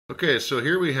Okay, so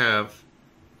here we have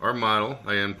our model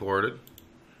I imported.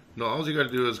 Now all you got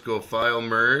to do is go File,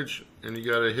 Merge, and you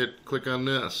got to click on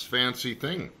this fancy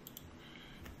thing.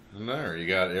 And there, you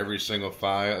got every single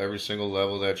file, every single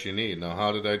level that you need. Now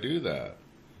how did I do that?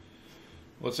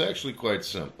 Well, it's actually quite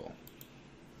simple.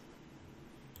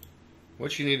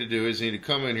 What you need to do is you need to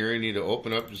come in here, you need to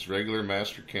open up just regular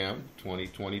mastercam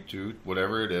 2022,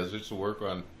 whatever it is. It's to work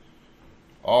on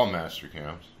all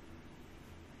mastercams.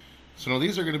 So now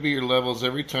these are going to be your levels.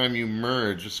 Every time you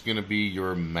merge, it's going to be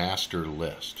your master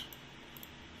list.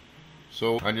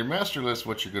 So on your master list,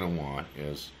 what you're going to want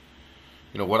is,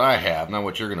 what I have, not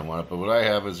what you're going to want, but what I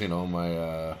have is,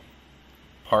 my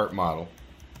part model.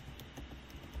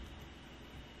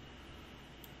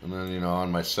 And then,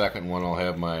 on my second one, I'll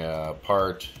have my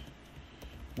part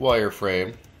wireframe,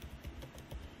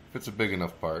 if it's a big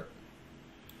enough part.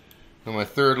 On my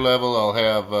third level, I'll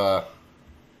have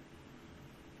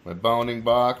my bounding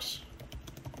box.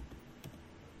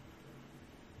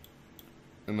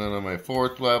 And then on my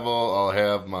fourth level, I'll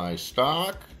have my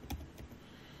stock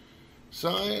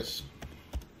size.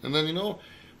 And then,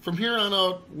 from here on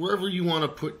out, wherever you want to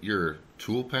put your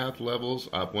toolpath levels,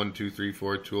 op 1, 2, 3,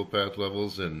 4 toolpath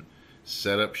levels, and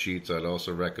setup sheets, I'd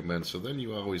also recommend. So then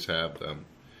you always have them.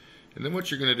 And then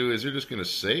what you're going to do is you're just going to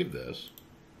save this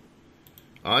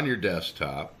on your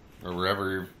desktop or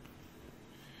wherever you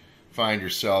find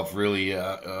yourself really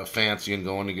fancy and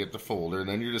going to get the folder. And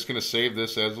then you're just going to save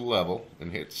this as a level and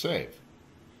hit save.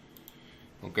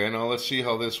 Okay, now let's see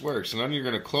how this works. And then you're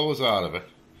going to close out of it.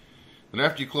 And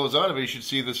after you close out of it, you should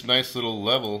see this nice little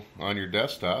level on your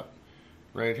desktop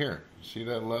right here. See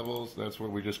that level? That's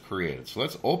what we just created. So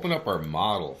let's open up our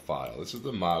model file. This is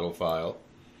the model file.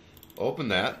 Open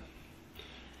that.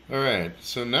 Alright,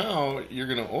 so now you're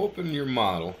going to open your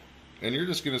model and you're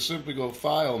just going to simply go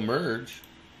File, Merge,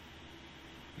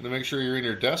 and then make sure you're in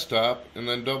your desktop and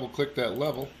then double click that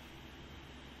level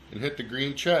and hit the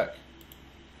green check.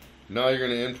 Now you're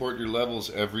going to import your levels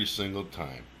every single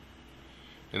time.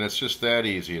 And it's just that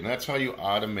easy. And that's how you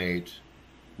automate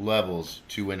levels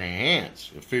to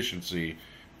enhance efficiency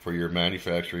for your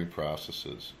manufacturing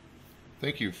processes.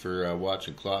 Thank you for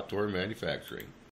watching Cloth Door Manufacturing.